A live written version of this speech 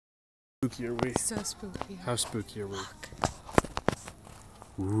Spooky are we? So spooky. How spooky are we? Look.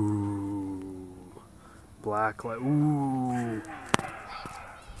 Ooh. Black light. Ooh.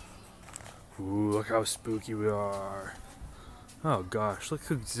 Ooh, look how spooky we are. Oh gosh, look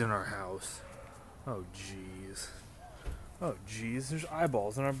who's in our house. Oh jeez. Oh jeez, there's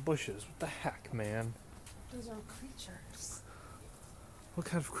eyeballs in our bushes. What the heck, man? Those are creatures. What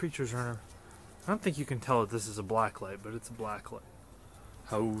kind of creatures are in our... I don't think you can tell that this is a black light, but it's a black light.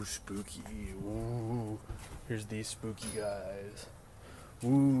 How spooky. Ooh. Here's these spooky guys.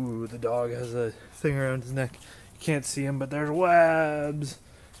 Ooh, the dog has a thing around his neck. You can't see him, but there's webs.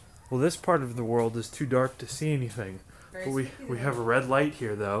 Well, this part of the world is too dark to see anything. But we have a red light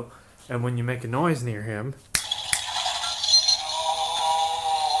here, though. And when you make a noise near him...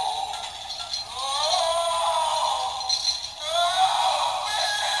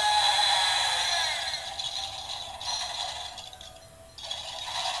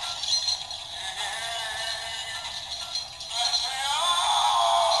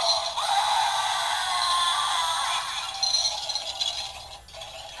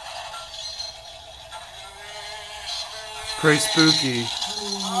 Pretty spooky.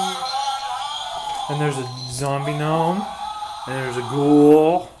 And there's a zombie gnome. And there's a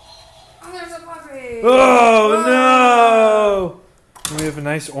ghoul. Oh, there's a puppy! Oh no! And we have a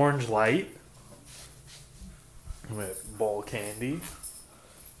nice orange light. We have ball candy.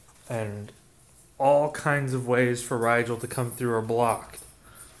 And all kinds of ways for Rigel to come through are blocked.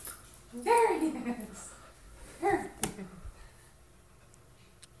 There he is! There he is.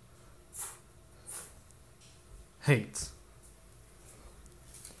 Hates.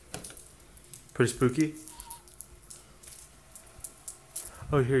 Pretty spooky.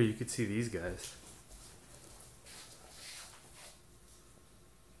 Oh, here you can see these guys.